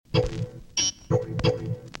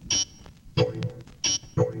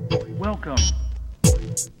Welcome.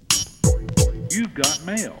 You've got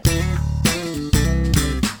mail.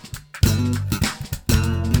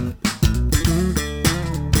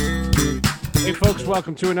 Hey folks,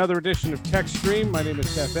 welcome to another edition of Tech Stream. My name is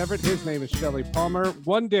Seth Everett. His name is Shelley Palmer.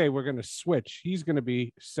 One day we're going to switch. He's going to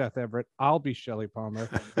be Seth Everett. I'll be Shelley Palmer.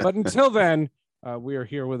 But until then, we are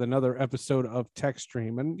here with another episode of Tech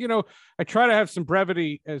Stream. And, you know, I try to have some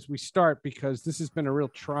brevity as we start because this has been a real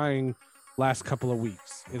trying last couple of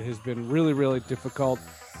weeks. It has been really, really difficult.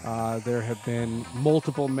 There have been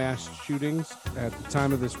multiple mass shootings at the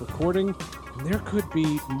time of this recording. And there could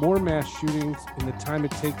be more mass shootings in the time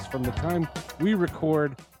it takes from the time we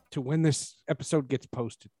record to when this episode gets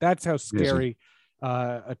posted. That's how scary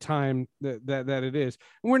a time that it is.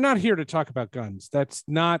 And we're not here to talk about guns. That's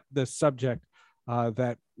not the subject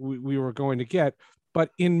that we were going to get.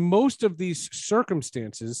 But in most of these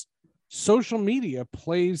circumstances, social media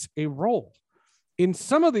plays a role. In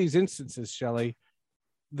some of these instances, Shelley,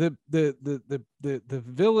 the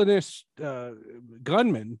villainous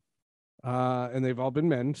gunmen, and they've all been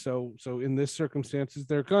men. So in this circumstances,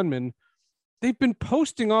 they're gunmen. They've been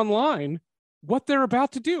posting online what they're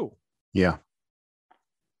about to do. Yeah.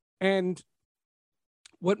 And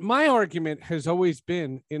what my argument has always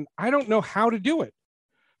been, and I don't know how to do it,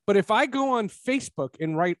 but if I go on Facebook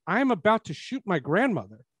and write, I'm about to shoot my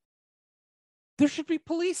grandmother, there should be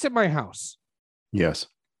police at my house. Yes,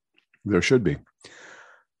 there should be.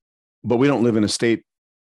 But we don't live in a state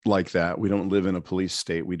like that. We don't live in a police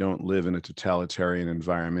state. We don't live in a totalitarian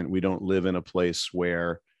environment. We don't live in a place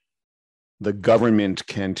where the government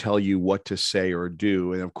can tell you what to say or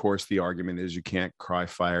do. And of course, the argument is you can't cry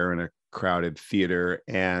fire in a crowded theater.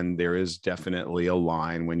 And there is definitely a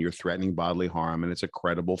line when you're threatening bodily harm and it's a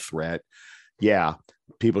credible threat. Yeah,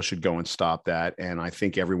 people should go and stop that. And I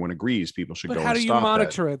think everyone agrees people should go and stop that. But how do you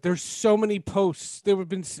monitor it? There's so many posts. There have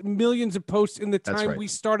been millions of posts in the time we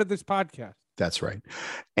started this podcast. That's right.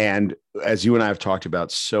 And as you and I have talked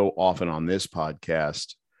about so often on this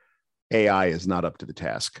podcast, AI is not up to the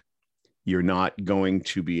task. You're not going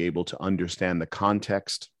to be able to understand the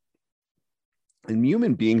context. And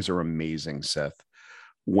human beings are amazing, Seth.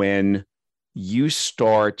 When you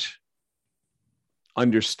start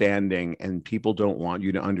understanding and people don't want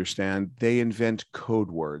you to understand, they invent code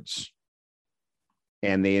words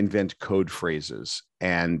and they invent code phrases.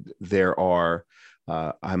 And there are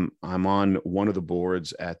I'm on one of the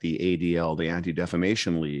boards at the ADL, the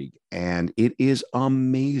Anti-Defamation League, and it is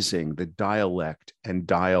amazing the dialect and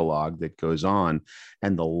dialogue that goes on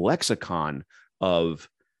and the lexicon of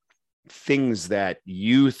things that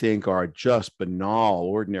you think are just banal,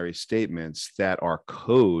 ordinary statements that are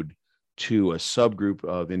code to a subgroup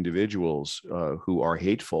of individuals who are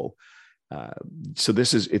hateful. So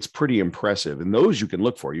it's pretty impressive. And those you can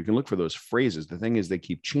look for. You can look for those phrases. The thing is, they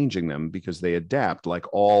keep changing them because they adapt. Like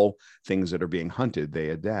all things that are being hunted, they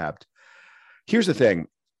adapt. Here's the thing.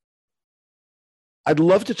 I'd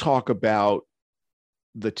love to talk about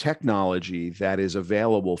the technology that is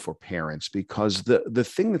available for parents, because the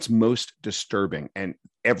thing that's most disturbing, and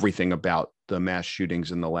everything about the mass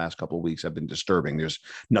shootings in the last couple of weeks have been disturbing. There's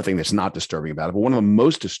nothing that's not disturbing about it. But one of the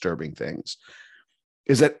most disturbing things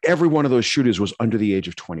is that every one of those shooters was under the age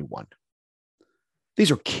of 21.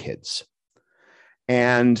 These are kids.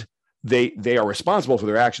 And they are responsible for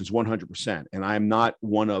their actions 100%. And I'm not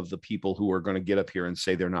one of the people who are going to get up here and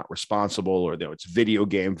say they're not responsible, or that it's video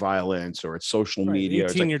game violence, or it's social media.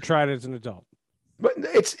 18, you're tried as an adult. But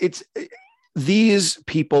these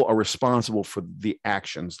people are responsible for the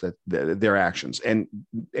actions their actions, and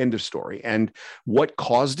end of story. And what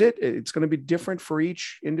caused it, it's going to be different for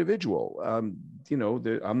each individual.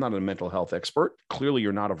 I'm not a mental health expert. Clearly,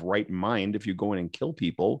 you're not of right mind if you go in and kill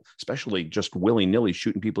people, especially just willy-nilly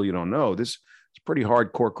shooting people you don't know. This is pretty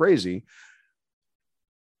hardcore crazy.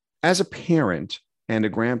 As a parent and a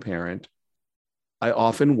grandparent, I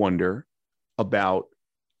often wonder about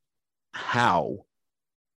how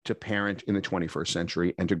to parent in the 21st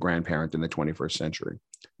century and to grandparent in the 21st century,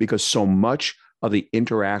 because so much of the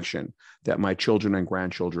interaction that my children and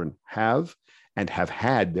grandchildren have and have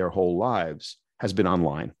had their whole lives has been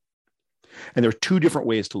online. And there are two different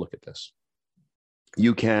ways to look at this.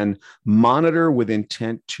 You can monitor with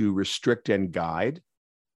intent to restrict and guide,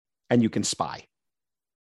 and you can spy.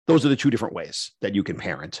 Those are the two different ways that you can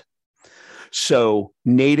parent. So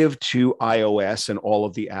native to iOS and all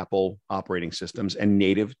of the Apple operating systems, and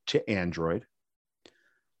native to Android,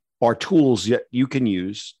 are tools that you can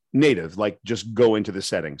use native, like just go into the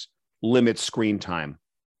settings, limit screen time.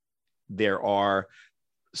 There are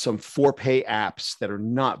some for-pay apps that are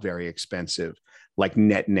not very expensive, like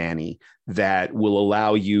Net Nanny, that will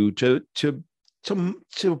allow you to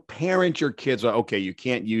to parent your kids. Okay, you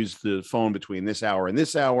can't use the phone between this hour and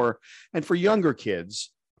this hour. And for younger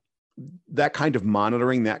kids, that kind of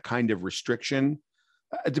monitoring, that kind of restriction,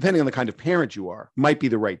 depending on the kind of parent you are, might be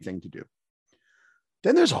the right thing to do.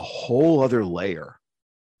 Then there's a whole other layer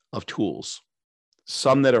of tools,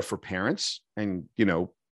 some that are for parents and,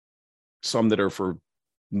 some that are for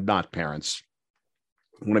not parents.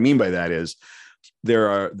 What I mean by that is there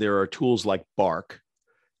are tools like Bark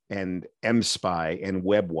and MSpy and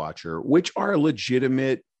WebWatcher, which are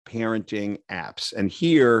legitimate parenting apps. And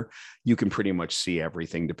here you can pretty much see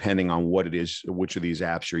everything depending on what it is, which of these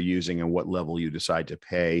apps you're using and what level you decide to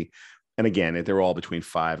pay. And again, they're all between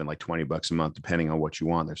 $5 and like $20 a month, depending on what you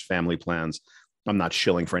want. There's family plans. I'm not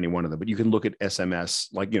shilling for any one of them, but you can look at SMS,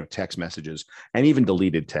 like, text messages and even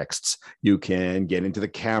deleted texts. You can get into the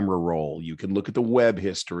camera roll. You can look at the web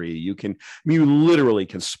history. You literally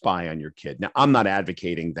can spy on your kid. Now, I'm not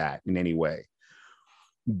advocating that in any way,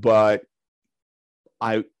 but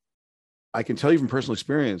I can tell you from personal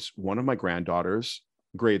experience, one of my granddaughters,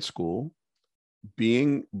 grade school,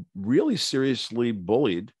 being really seriously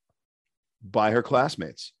bullied by her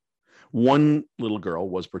classmates. One little girl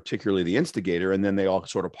was particularly the instigator, and then they all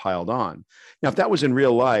sort of piled on. Now, if that was in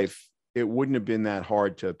real life, it wouldn't have been that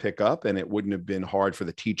hard to pick up, and it wouldn't have been hard for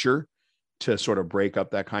the teacher to sort of break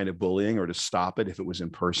up that kind of bullying or to stop it if it was in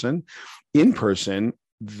person. In person,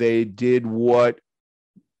 they did what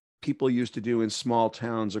people used to do in small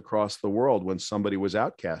towns across the world when somebody was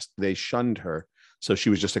outcast. They shunned her, so she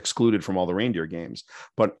was just excluded from all the reindeer games.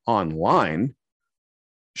 But online,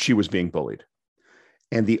 she was being bullied.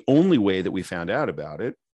 And the only way that we found out about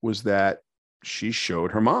it was that she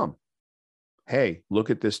showed her mom, hey, look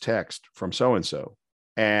at this text from so-and-so.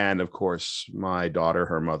 And of course, my daughter,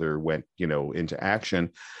 her mother went, into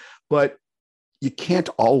action, but you can't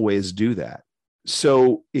always do that.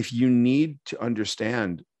 So if you need to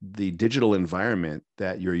understand the digital environment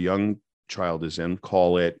that your young child is in,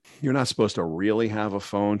 call it, you're not supposed to really have a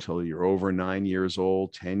phone till you're over 9 years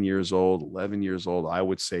old, 10 years old, 11 years old. I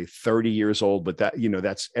would say 30 years old, but that,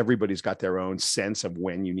 that's everybody's got their own sense of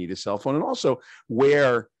when you need a cell phone and also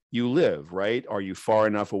where you live, right? Are you far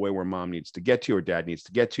enough away where mom needs to get to you or dad needs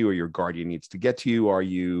to get to you or your guardian needs to get to you? Are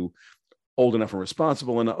you old enough and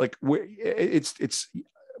responsible enough? Like it's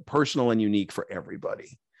personal and unique for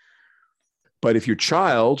everybody. But if your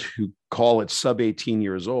child, who call it sub 18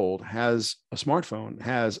 years old, has a smartphone,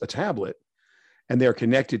 has a tablet, and they're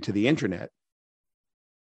connected to the internet,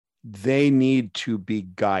 they need to be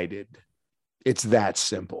guided. It's that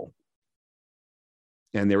simple.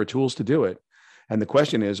 And there are tools to do it. And the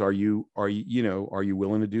question is, are you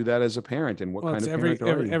willing to do that as a parent? And what kind of parent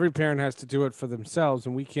are you? Every parent has to do it for themselves,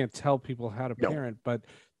 and we can't tell people how to parent. But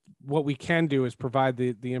what we can do is provide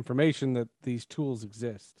the information that these tools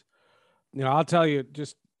exist. I'll tell you,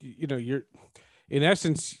 just, you're in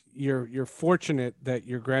essence, you're fortunate that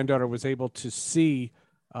your granddaughter was able to see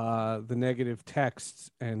the negative texts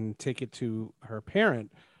and take it to her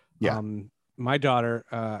parent. Yeah. My daughter,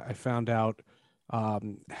 I found out,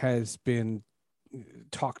 has been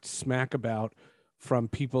talked smack about from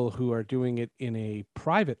people who are doing it in a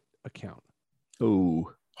private account.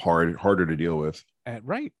 Oh, harder to deal with.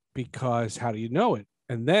 Right. Because how do you know it?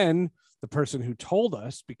 And then the person who told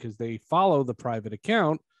us, because they follow the private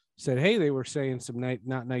account, said, hey, they were saying some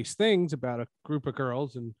not nice things about a group of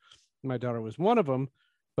girls, and my daughter was one of them.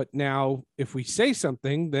 But now if we say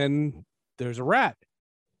something, then there's a rat.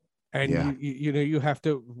 And you have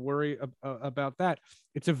to worry about that.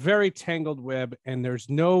 It's a very tangled web, and there's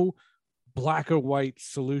no black or white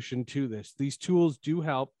solution to this. These tools do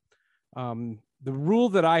help. The rule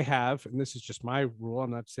that I have, and this is just my rule,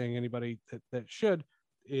 I'm not saying anybody that should,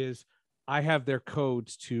 is I have their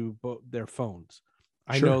codes to their phones.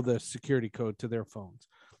 I know the security code to their phones.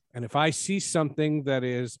 And if I see something that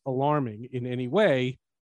is alarming in any way,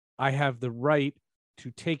 I have the right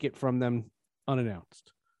to take it from them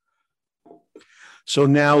unannounced. So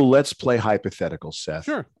now let's play hypothetical, Seth.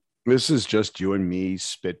 Sure. This is just you and me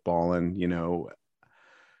spitballing,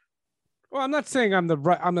 Well, I'm not saying I'm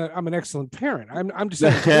an excellent parent. I'm just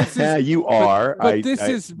saying this is, you are. But this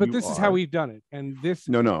is how we've done it. And this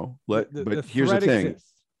but here's the thing.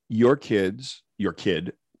 Exists. Your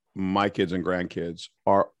kid, my kids and grandkids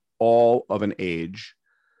are all of an age.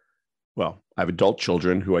 Well, I have adult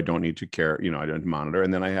children who I don't need to care, I don't monitor.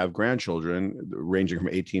 And then I have grandchildren ranging from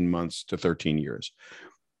 18 months to 13 years.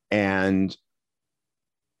 And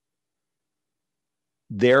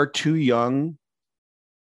they're too young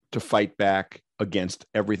to fight back against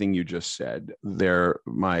everything you just said.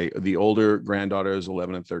 The older granddaughter is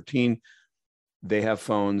 11 and 13. They have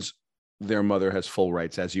phones. Their mother has full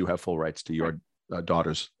rights, as you have full rights to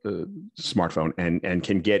daughter's smartphone and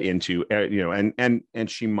can get into,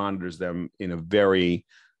 and she monitors them in a very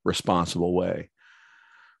responsible way.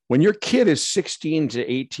 When your kid is 16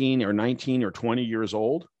 to 18 or 19 or 20 years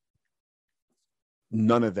old,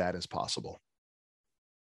 none of that is possible.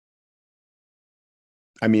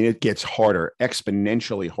 I mean, it gets harder,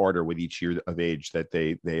 exponentially harder with each year of age that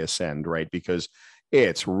they ascend, right? Because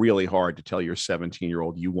it's really hard to tell your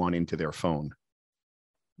 17-year-old you want into their phone.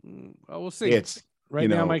 Well, we'll see. It's right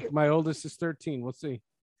now, my oldest is 13. We'll see.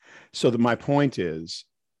 So my point is,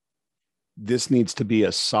 this needs to be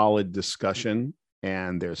a solid discussion,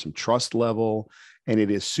 and there's some trust level, and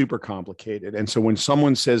it is super complicated. And so when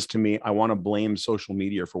someone says to me, I want to blame social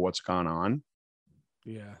media for what's gone on,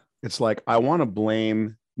 yeah, it's like, I want to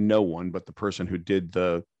blame no one but the person who did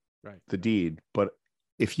the deed. But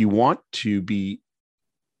if you want to be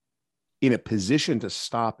in a position to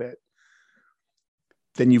stop it,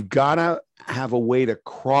 then you've got to have a way to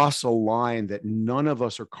cross a line that none of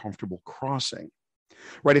us are comfortable crossing,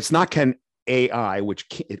 right? It's not can AI, which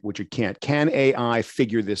it can't. Can AI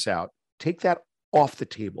figure this out? Take that off the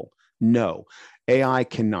table. No, AI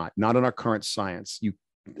cannot, not in our current science.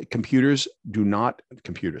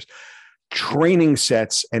 Training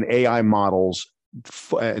sets and AI models,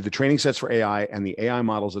 the training sets for AI and the AI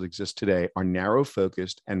models that exist today are narrow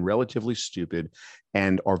focused and relatively stupid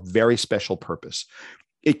and are very special purpose.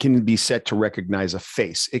 It can be set to recognize a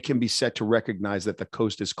face. It can be set to recognize that the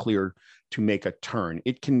coast is clear to make a turn.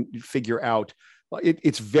 It can figure out,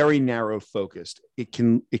 it's very narrow focused. It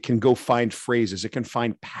can go find phrases. It can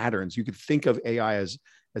find patterns. You could think of AI as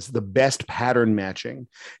the best pattern matching.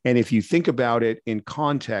 And if you think about it in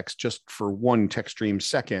context, just for one tech stream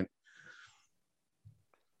second,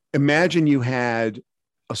 imagine you had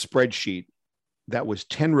a spreadsheet that was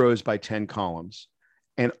 10 rows by 10 columns.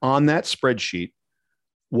 And on that spreadsheet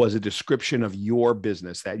was a description of your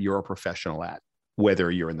business that you're a professional at, whether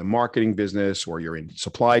you're in the marketing business or you're in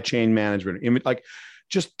supply chain management, like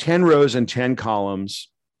just 10 rows and 10 columns.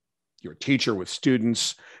 You're a teacher with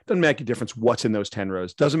students. Doesn't make a difference what's in those 10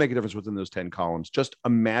 rows. Doesn't make a difference what's in those 10 columns. Just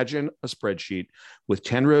imagine a spreadsheet with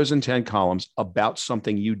 10 rows and 10 columns about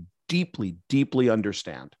something you deeply, deeply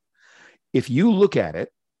understand. If you look at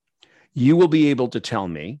it, you will be able to tell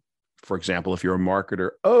me, for example, if you're a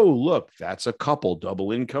marketer, oh, look, that's a couple,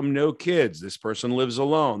 double income, no kids. This person lives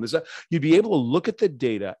alone. You'd be able to look at the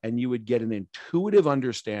data and you would get an intuitive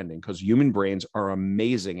understanding, because human brains are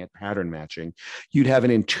amazing at pattern matching. You'd have an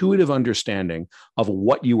intuitive understanding of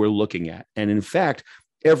what you were looking at. And in fact,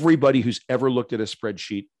 everybody who's ever looked at a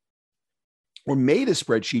spreadsheet or made a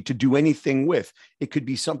spreadsheet to do anything with, it could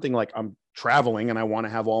be something like, I'm traveling and I want to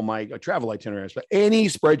have all my travel itineraries, but any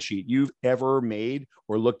spreadsheet you've ever made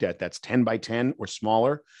or looked at that's 10 by 10 or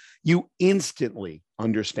smaller, you instantly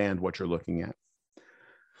understand what you're looking at.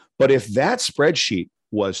 But if that spreadsheet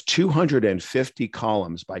was 250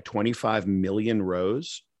 columns by 25 million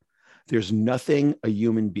rows, there's nothing a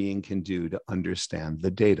human being can do to understand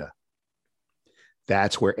the data.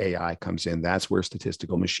 That's where AI comes in. That's where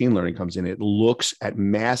statistical machine learning comes in. It looks at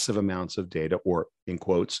massive amounts of data, or in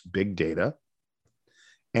quotes, big data,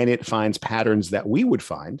 and it finds patterns that we would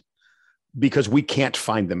find because we can't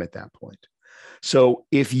find them at that point. So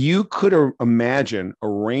if you could imagine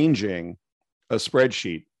arranging a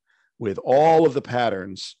spreadsheet with all of the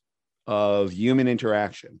patterns of human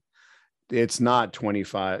interaction, it's not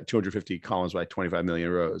 250 columns by 25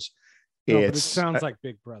 million rows. No, but it sounds like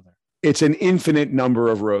Big Brother. It's an infinite number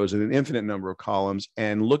of rows and an infinite number of columns,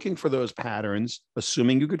 and looking for those patterns,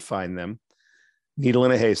 assuming you could find them, needle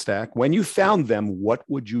in a haystack. When you found them, what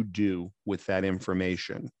would you do with that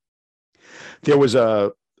information? There was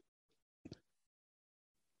a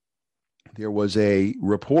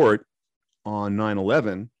report on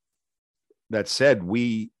 9/11 that said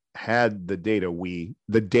we had the data,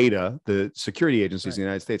 the security agencies in the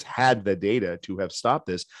United States had the data to have stopped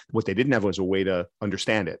this. What they didn't have was a way to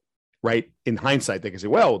understand it. Right? In hindsight, they can say,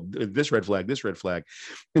 well, this red flag.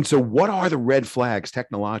 And so what are the red flags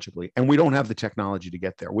technologically? And we don't have the technology to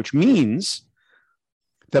get there, which means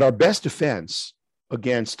that our best defense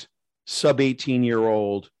against sub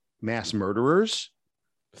 18-year-old mass murderers,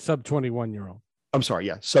 sub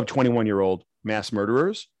 21-year-old mass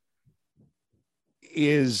murderers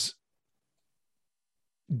is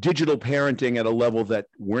digital parenting at a level that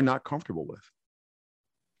we're not comfortable with.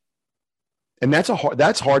 And that's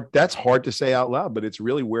hard to say out loud, but it's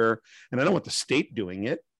really where, and I don't want the state doing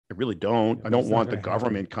it. I really don't. I don't want the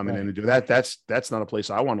government coming in and do that. That's not a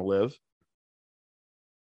place I want to live.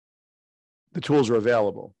 The tools are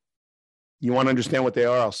available. You want to understand what they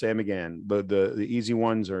are? I'll say them again. The easy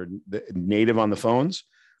ones are the native on the phones.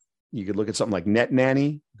 You could look at something like Net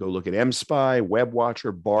Nanny, go look at MSpy,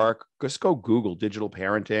 WebWatcher, Bark. Just go Google digital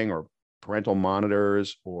parenting or parental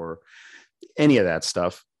monitors or any of that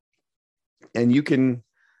stuff. And you can,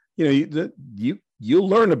 you'll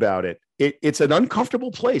learn about it. It's an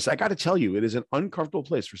uncomfortable place. I got to tell you, it is an uncomfortable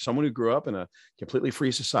place for someone who grew up in a completely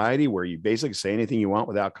free society where you basically say anything you want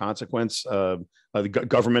without consequence, the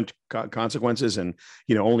government consequences, and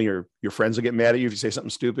only your friends will get mad at you if you say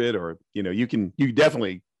something stupid, or you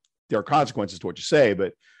definitely, there are consequences to what you say,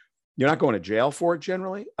 but you're not going to jail for it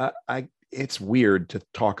generally. It's weird to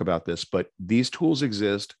talk about this, but these tools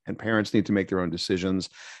exist and parents need to make their own decisions.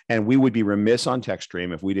 And we would be remiss on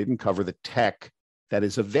TechStream if we didn't cover the tech that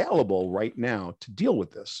is available right now to deal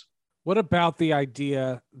with this. What about the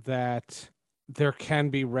idea that there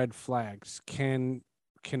can be red flags? Can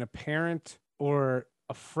a parent or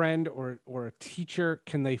a friend or a teacher,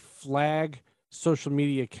 can they flag social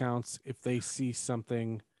media accounts if they see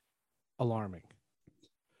something alarming?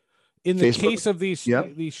 In the case of these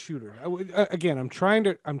shooters, again, I'm trying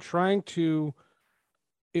to,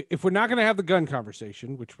 if we're not going to have the gun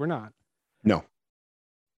conversation, which we're not, no,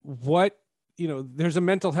 there's a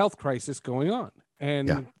mental health crisis going on,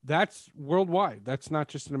 and that's worldwide. That's not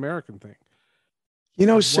just an American thing.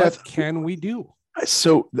 Seth, what can we do?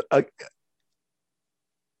 So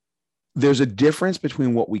there's a difference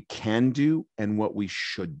between what we can do and what we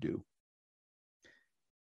should do.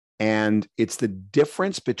 And it's the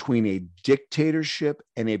difference between a dictatorship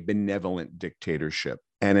and a benevolent dictatorship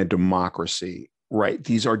and a democracy, right?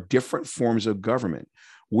 These are different forms of government.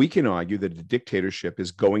 We can argue that a dictatorship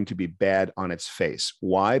is going to be bad on its face.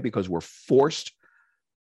 Why? Because we're forced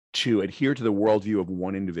to adhere to the worldview of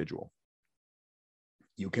one individual.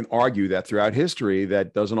 You can argue that throughout history,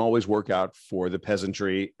 that doesn't always work out for the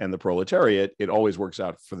peasantry and the proletariat. It always works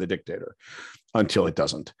out for the dictator until it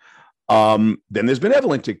doesn't. Then there's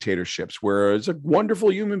benevolent dictatorships where it's a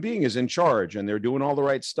wonderful human being is in charge and they're doing all the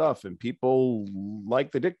right stuff and people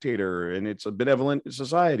like the dictator and it's a benevolent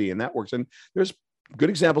society and that works. And there's good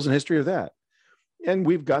examples in history of that. And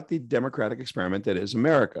we've got the democratic experiment that is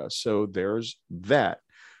America. So there's that.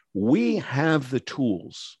 We have the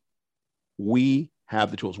tools. We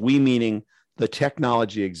meaning the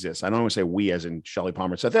technology exists. I don't want to say we as in Shelley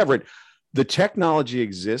Palmer, Seth Everett. The technology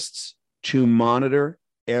exists to monitor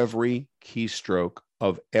every keystroke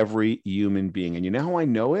of every human being. And you know how I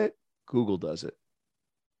know it? Google does it.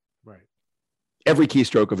 Right. Every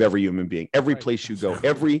keystroke of every human being, every place you go,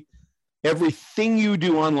 everything you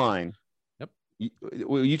do online. Yep.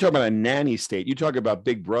 You talk about a nanny state. You talk about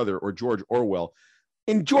Big Brother or George Orwell.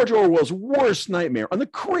 In George Orwell's worst nightmare, on the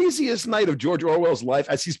craziest night of George Orwell's life,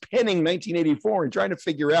 as he's penning 1984 and trying to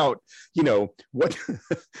figure out, what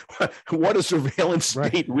a surveillance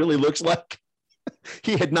state really looks like.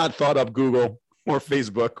 He had not thought up Google or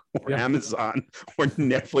Facebook or Amazon or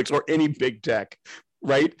Netflix or any big tech,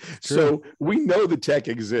 right? So we know the tech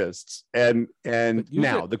exists. And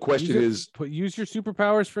now the question is... Use your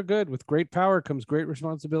superpowers for good. With great power comes great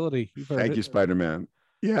responsibility. Thank you, Spider-Man.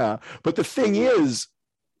 Yeah. But the thing is,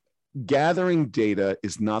 gathering data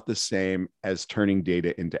is not the same as turning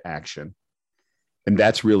data into action. And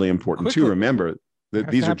that's really important to remember that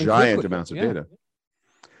these are giant amounts of data.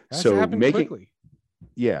 So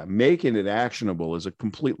making it actionable is a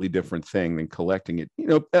completely different thing than collecting it.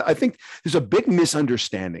 I think there's a big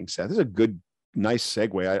misunderstanding, Seth. This is a good, nice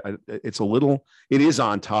segue. It is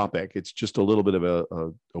on topic. It's just a little bit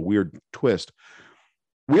of a weird twist.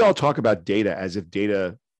 We all talk about data as if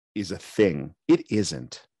data is a thing. It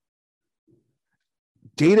isn't.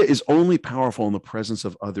 Data is only powerful in the presence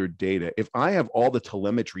of other data. If I have all the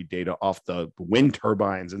telemetry data off the wind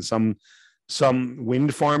turbines and some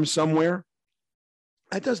wind farm somewhere,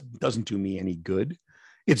 that doesn't do me any good.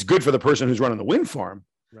 It's good for the person who's running the wind farm.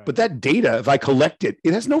 Right. But that data, if I collect it,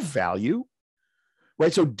 it has no value.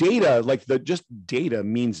 Right. So data, just data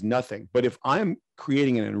means nothing. But if I'm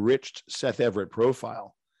creating an enriched Seth Everett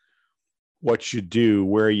profile, what you do,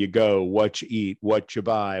 where you go, what you eat, what you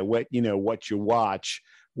buy, what you watch,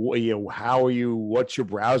 how are you, what's your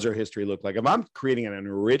browser history look like? If I'm creating an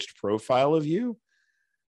enriched profile of you,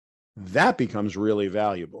 that becomes really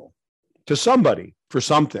valuable to somebody for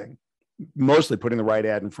something, mostly putting the right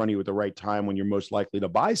ad in front of you at the right time when you're most likely to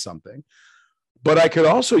buy something. But I could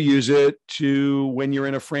also use it to, when you're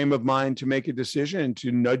in a frame of mind to make a decision,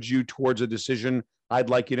 to nudge you towards a decision I'd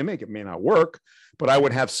like you to make. It may not work, but I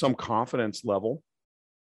would have some confidence level.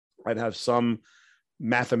 I'd have some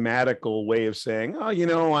mathematical way of saying,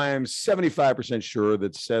 I'm 75% sure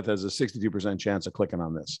that Seth has a 62% chance of clicking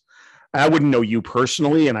on this. I wouldn't know you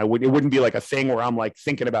personally, and it wouldn't be like a thing where I'm like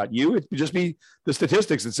thinking about you. It would just be the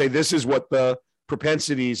statistics that say this is what the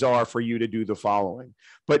propensities are for you to do the following.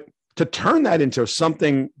 But to turn that into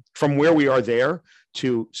something from where we are there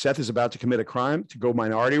to Seth is about to commit a crime, to go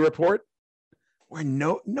Minority Report, where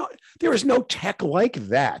there is no tech like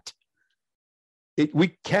that.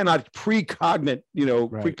 We cannot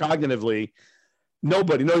precognitively,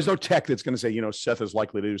 there's no tech that's going to say, Seth is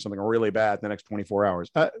likely to do something really bad in the next 24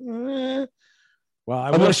 hours.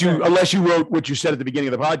 Well, unless you wrote what you said at the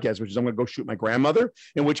beginning of the podcast, which is I'm going to go shoot my grandmother,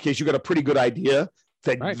 in which case you got a pretty good idea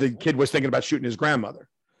that the kid was thinking about shooting his grandmother.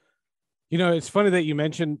 It's funny that you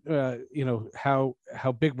mentioned, how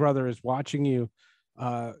Big Brother is watching you.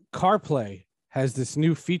 CarPlay has this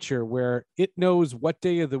new feature where it knows what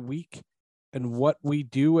day of the week and what we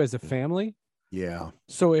do as a family. Yeah.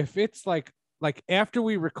 So if it's like after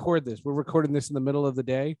we record this, we're recording this in the middle of the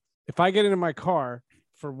day. If I get into my car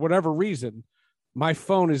for whatever reason, my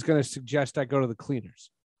phone is going to suggest I go to the cleaners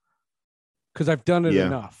because I've done it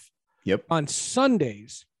enough. Yep. On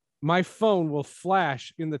Sundays, my phone will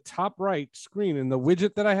flash in the top right screen, and the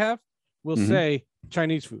widget that I have will say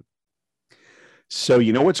Chinese food. So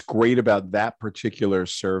what's great about that particular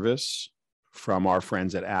service from our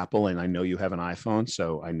friends at Apple, and I know you have an iPhone,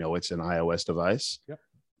 so I know it's an iOS device. Yep.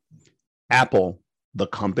 Apple, the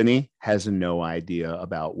company, has no idea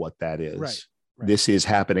about what that is. Right. This is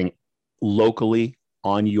happening locally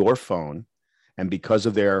on your phone, and because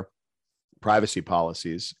of their privacy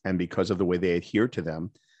policies and because of the way they adhere to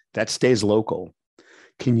them, that stays local.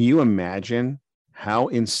 Can you imagine how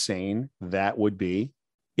insane that would be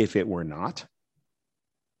if it were not?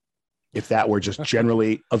 If that were just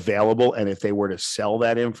generally available, and if they were to sell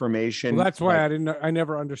that information. Well, that's why I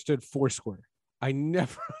never understood Foursquare. I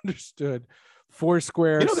never understood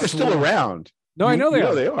Foursquare. They're still around. No, I know they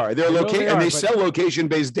are. They are. They're and they sell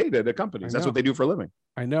location-based data to companies. That's what they do for a living.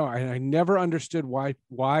 I know. I never understood why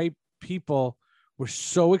people were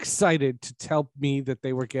so excited to tell me that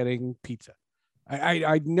they were getting pizza.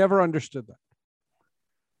 I never understood that.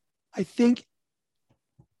 I think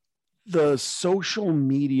the social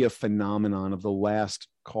media phenomenon of the last,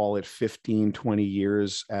 call it 15, 20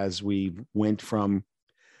 years, as we went from,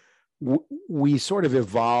 we sort of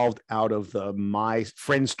evolved out of the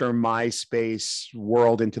Friendster, MySpace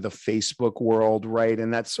world into the Facebook world, right?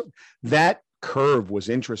 And that curve was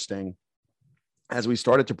interesting as we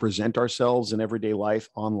started to present ourselves in everyday life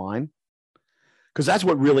online, because that's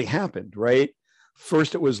what really happened, right?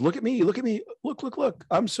 First, it was, look at me, look,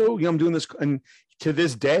 I'm doing this. And to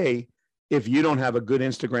this day, if you don't have a good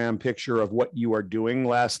Instagram picture of what you are doing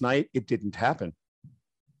last night, it didn't happen,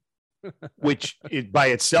 which by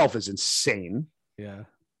itself is insane. Yeah.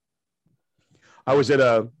 I was at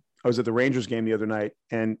the Rangers game the other night,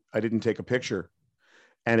 and I didn't take a picture.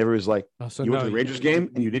 And everybody's like, you went to the Rangers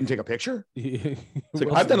game and you didn't take a picture? It's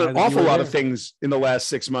like, I've done an awful lot of things in the last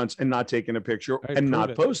 6 months and not taken a picture and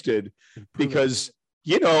not posted because,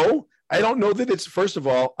 I don't know that it's, first of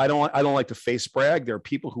all, I don't like to face brag. There are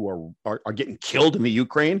people who are getting killed in the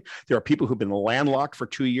Ukraine. There are people who've been landlocked for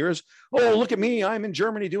 2 years. Oh, look at me. I'm in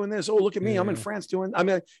Germany doing this. Oh, look at me. I'm in France doing,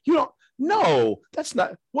 no, that's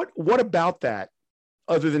not, what about that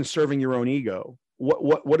other than serving your own ego?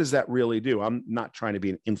 What does that really do? I'm not trying to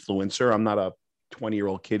be an influencer. I'm not a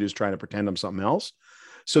 20-year-old kid who's trying to pretend I'm something else.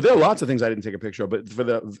 So there are lots of things I didn't take a picture of,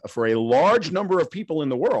 but for a large number of people in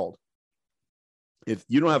the world, if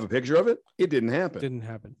you don't have a picture of it, it didn't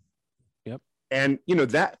happen. Yep. And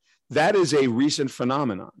that is a recent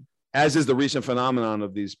phenomenon, as is the recent phenomenon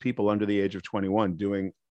of these people under the age of 21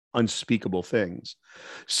 doing unspeakable things.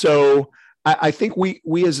 So I think we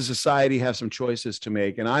as a society have some choices to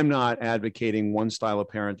make, and I'm not advocating one style of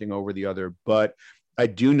parenting over the other, but I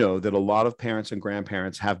do know that a lot of parents and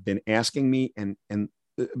grandparents have been asking me and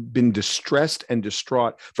been distressed and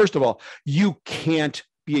distraught. First of all, you can't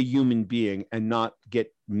be a human being and not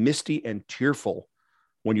get misty and tearful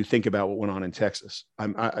when you think about what went on in Texas.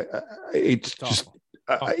 It's just,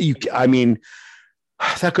 I mean,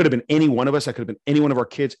 that could have been any one of us. That could have been any one of our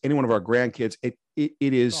kids, any one of our grandkids. It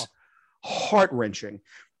is heart-wrenching.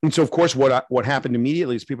 And so, of course, what happened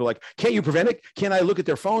immediately is people are like, can't you prevent it? Can I look at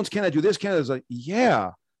their phones? Can I do this? Can I? It's like,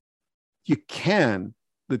 yeah, you can.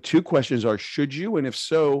 The two questions are, should you? And if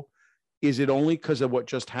so, is it only because of what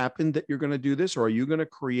just happened that you're going to do this? Or are you going to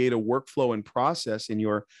create a workflow and process in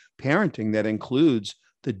your parenting that includes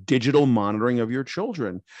the digital monitoring of your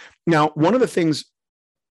children? Now, one of the things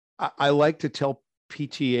I like to tell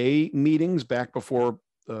PTA meetings back before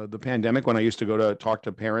the pandemic, when I used to go to talk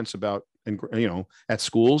to parents about, at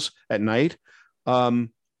schools at night, they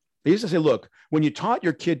used to say, look, when you taught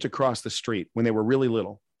your kid to cross the street when they were really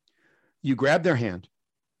little, you grabbed their hand.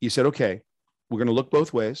 You said, okay, we're going to look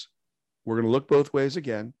both ways. We're going to look both ways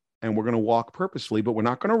again. and we're going to walk purposefully, but we're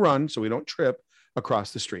not going to run so we don't trip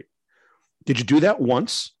across the street. Did you do that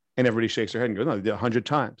once? And everybody shakes their head and goes, no, they did 100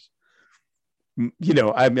 times. You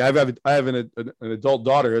know, I mean, I have an adult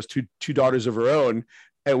daughter, has two daughters of her own,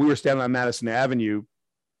 and we were standing on Madison Avenue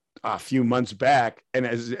a few months back, and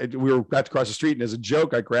as we were about to cross the street, and as a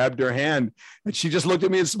joke, I grabbed her hand, and she just looked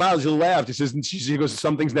at me and smiled. She laughed. She says, she goes,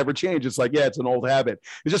 "Some things never change." It's like, yeah, it's an old habit.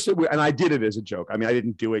 It's just, and I did it as a joke. I mean, I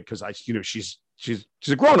didn't do it because she's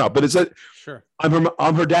a grown up, but it's a sure.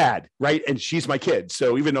 I'm her dad, right? And she's my kid.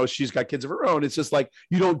 So even though she's got kids of her own, it's just like,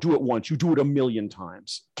 you don't do it once, you do it a million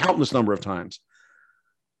times, countless number of times.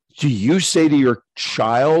 Do you say to your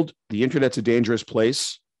child, the internet's a dangerous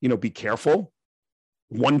place, be careful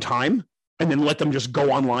one time, and then let them just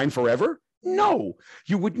go online forever? No,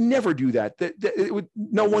 you would never do that.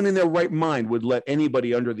 No one in their right mind would let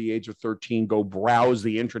anybody under the age of 13 go browse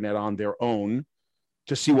the internet on their own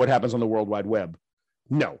to see what happens on the World Wide Web.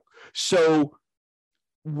 No. So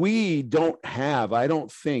I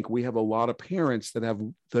don't think we have a lot of parents that have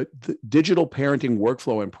the digital parenting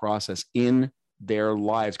workflow and process in their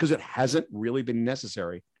lives because it hasn't really been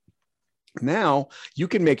necessary. Now you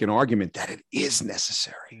can make an argument that it is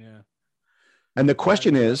necessary. Yeah. And the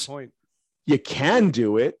question is, you can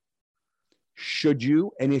do it. Should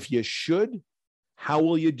you? And if you should, how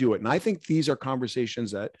will you do it? And I think these are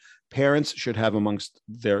conversations that parents should have amongst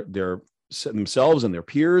their themselves and their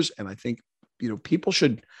peers. And I think,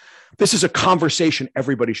 this is a conversation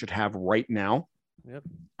everybody should have right now. Yep.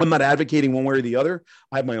 I'm not advocating one way or the other.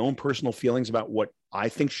 I have my own personal feelings about what I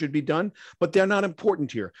think should be done, but they're not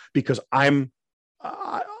important here because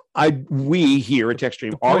we here at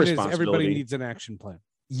TechStream are responsible. Everybody needs an action plan.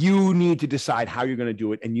 You need to decide how you're going to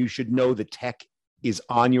do it, and you should know the tech is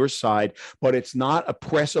on your side, but it's not a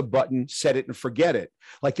press a button, set it and forget it.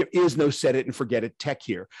 Like there is no set it and forget it tech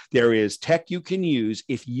here. There is tech you can use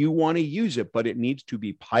if you want to use it, but it needs to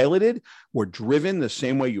be piloted or driven the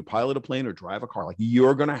same way you pilot a plane or drive a car. Like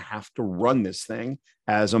you're going to have to run this thing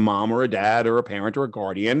as a mom or a dad or a parent or a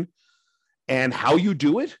guardian. And how you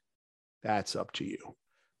do it, that's up to you.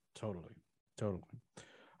 Totally.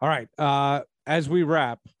 All right. As we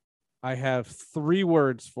wrap, I have 3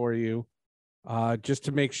 words for you. Just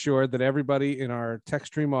to make sure that everybody in our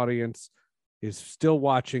TechStream audience is still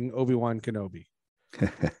watching Obi-Wan Kenobi.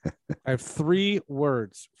 I have 3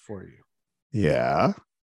 words for you. Yeah.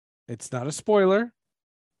 It's not a spoiler.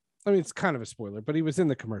 I mean, it's kind of a spoiler, but he was in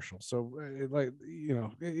the commercial. So a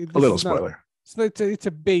little spoiler. It's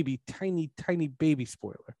a baby, tiny baby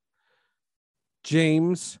spoiler.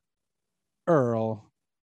 James Earl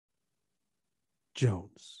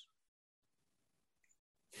Jones.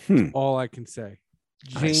 All I can say.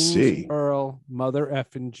 James Earl Mother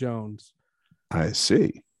Effin Jones. I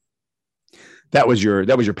see. That was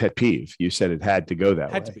your pet peeve. You said it had to go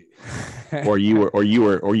that way. or you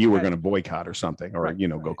were going to boycott or something, or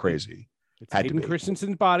go crazy. It's Hayden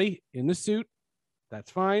Christensen's body in the suit. That's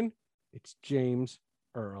fine. It's James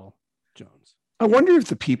Earl Jones. I wonder if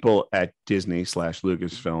the people at Disney /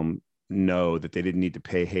 Lucasfilm know that they didn't need to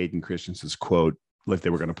pay Hayden Christensen's quote like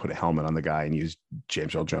they were going to put a helmet on the guy and use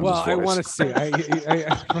James Earl Jones' voice. I want to see.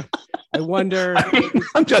 I wonder.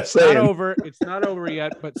 I'm just saying. It's not over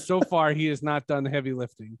yet, but so far he has not done the heavy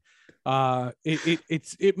lifting.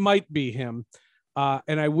 It might be him.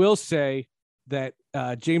 And I will say that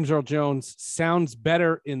James Earl Jones sounds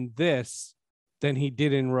better in this than he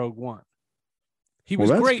did in Rogue One. He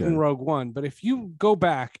was great in Rogue One, but if you go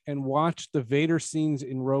back and watch the Vader scenes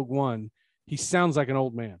in Rogue One, he sounds like an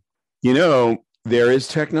old man. There is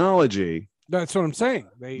technology. That's what I'm saying.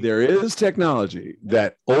 There is technology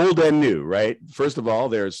that old and new, right? First of all,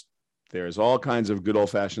 there's all kinds of good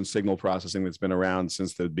old-fashioned signal processing that's been around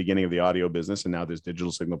since the beginning of the audio business, and now there's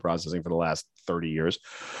digital signal processing for the last 30 years.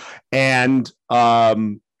 And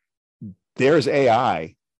there's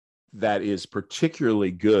AI that is particularly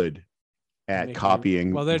good at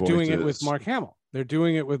copying. Well, they're doing it with Mark Hamill. They're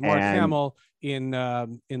doing it with Mark Hamill in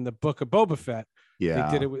the Book of Boba Fett.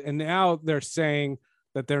 Yeah, they did it, and now they're saying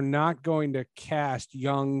that they're not going to cast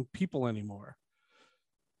young people anymore.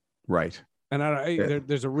 Right. And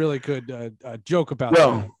there's a really good joke about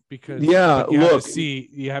that because you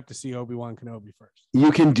have to see Obi-Wan Kenobi first.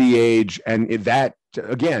 You can de-age, and that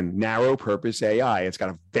again, narrow purpose AI. It's got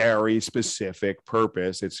a very specific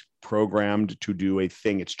purpose. It's programmed to do a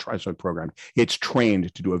thing. It's programmed. It's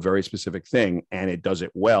trained to do a very specific thing, and it does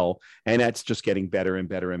it well. And that's just getting better and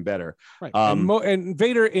better and better. Right. And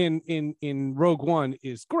Vader in Rogue One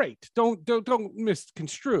is great. Don't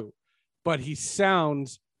misconstrue, but he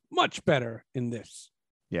sounds much better in this.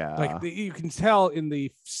 Yeah. Like you can tell in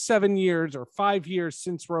the 7 years or 5 years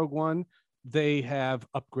since Rogue One, they have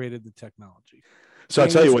upgraded the technology. So I'll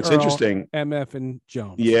tell you what's Earl, interesting. MF and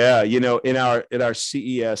Jones. Yeah, in our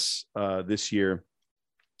CES this year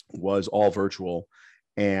was all virtual,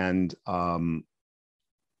 and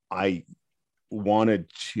I wanted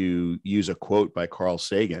to use a quote by Carl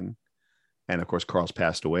Sagan, and of course Carl's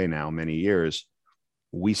passed away now many years.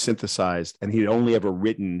 We synthesized, and he'd only ever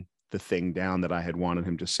written the thing down that I had wanted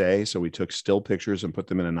him to say. So we took still pictures and put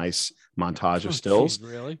them in a nice montage of stills, geez,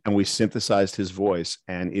 really? And we synthesized his voice,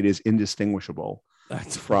 and it is indistinguishable.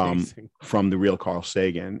 That's from the real Carl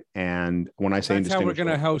Sagan. And when I say that's how we're going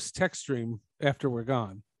to host TechStream after we're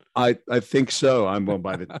gone. I think so. I'm going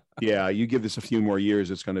by the you give this a few more years,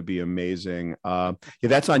 it's going to be amazing.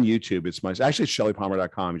 That's on YouTube. It's actually it's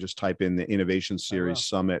ShellyPalmer.com. You just type in the Innovation Series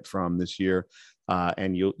Summit from this year,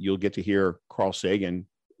 and you'll get to hear Carl Sagan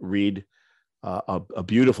read a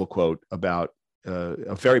beautiful quote about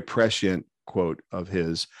a very prescient quote of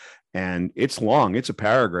his. And it's long. It's a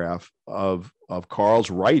paragraph of Carl's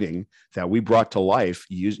writing that we brought to life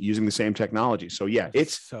using the same technology. So yeah,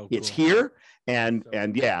 it's here, and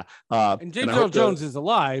and James Earl Jones is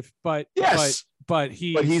alive, but yes, but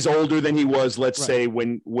he's older than he was. Let's say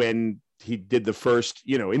when he did the first,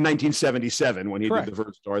 in 1977 when he did the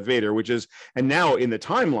first Darth Vader, and now in the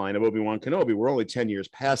timeline of Obi-Wan Kenobi, we're only 10 years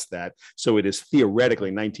past that. So it is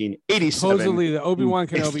theoretically 1987. Supposedly the Obi-Wan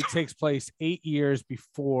Kenobi takes place 8 years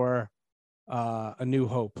before A New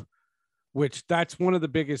Hope, which that's one of the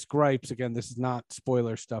biggest gripes. Again, this is not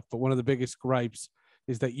spoiler stuff, but one of the biggest gripes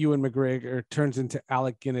is that Ewan McGregor turns into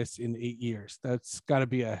Alec Guinness in 8 years. That's got to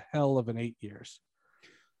be a hell of an 8 years.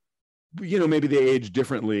 Maybe they age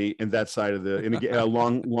differently in that side of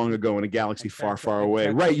long ago in a galaxy far away.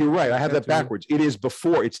 Right. You're right. I have that backwards. It is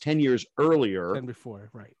before. It's 10 years earlier. 10 before.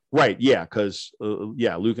 Right. Right. Yeah. Because Luke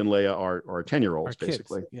and Leia are 10-year-olds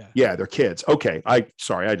basically. Kids. Yeah. They're kids. Okay. I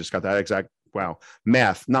just got that exact. Wow.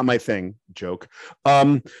 Math, not my thing. Joke.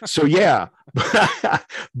 So yeah,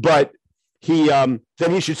 but he then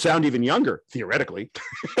he should sound even younger theoretically.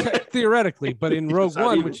 Theoretically, but in Rogue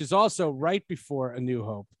One, which is also right before A New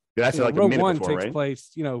Hope. That's like Rogue a minute One before, takes right?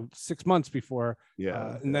 place, 6 months before.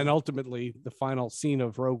 Yeah. And then ultimately the final scene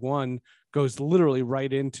of Rogue One goes literally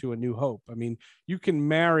right into A New Hope. I mean, you can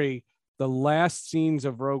marry the last scenes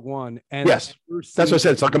of Rogue One and yes, that's what I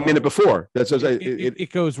said. It's like a minute before. That's what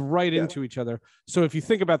it goes right into each other. So if you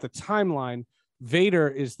think about the timeline, Vader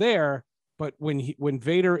is there, but when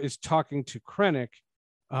Vader is talking to Krennic,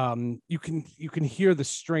 you can hear the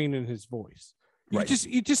strain in his voice.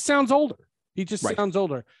 He just sounds older. He just sounds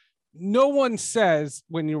older. No one says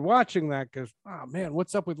when you're watching that goes, oh man,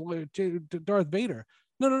 what's up with Darth Vader?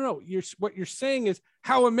 No. What you're saying is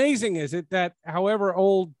how amazing is it that however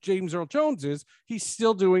old James Earl Jones is, he's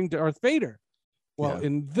still doing Darth Vader. Well,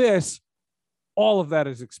 in this, all of that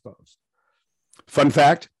is exposed. Fun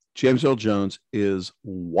fact, James Earl Jones is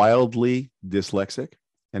wildly dyslexic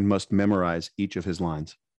and must memorize each of his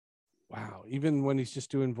lines. Wow. Even when he's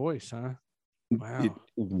just doing voice, huh? Wow.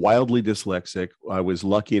 Wildly dyslexic. I was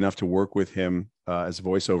lucky enough to work with him as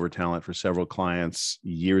voiceover talent for several clients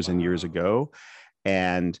years and years ago.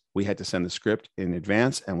 And we had to send the script in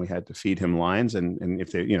advance and we had to feed him lines. And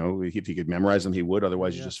if they, if he could memorize them, he would.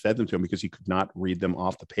 Otherwise, you just fed them to him because he could not read them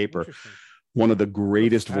off the paper. One of the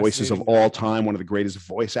greatest voices of all time, one of the greatest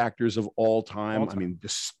voice actors of all time. I mean,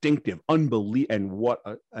 distinctive, unbelievable,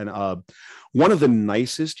 and one of the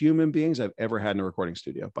nicest human beings I've ever had in a recording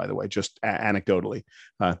studio, by the way, just anecdotally.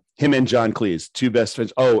 Him and John Cleese, two best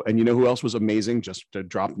friends. Oh, and you know who else was amazing? Just to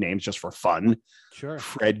drop names just for fun. Sure.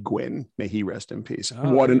 Fred Gwynn, may he rest in peace.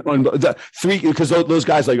 What an because those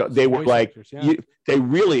guys, like they were like actors, they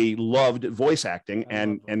really loved voice acting,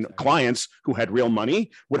 and clients who had real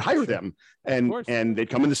money would hire them, and they'd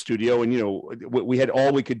come in the studio, and we had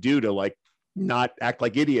all we could do to like not act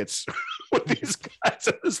like idiots with these guys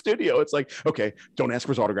in the studio. It's like, okay, don't ask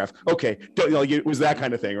for his autograph. Okay, it was that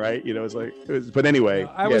kind of thing, right? But anyway,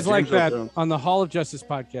 I was like that on the Hall of Justice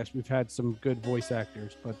podcast. We've had some good voice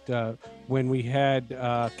actors, but when we had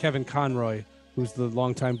Kevin Conroy, who's the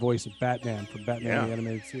longtime voice of Batman from Batman the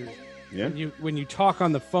Animated Series, when you talk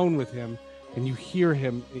on the phone with him and you hear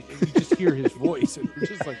him, you just hear his voice, and you're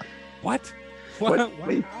just like, what?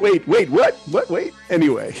 Wait, what? Wait.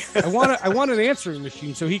 Anyway, I want an answering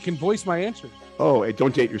machine so he can voice my answers. Oh, hey,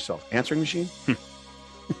 don't date yourself. Answering machine.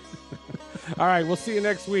 All right, we'll see you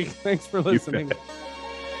next week. Thanks for listening.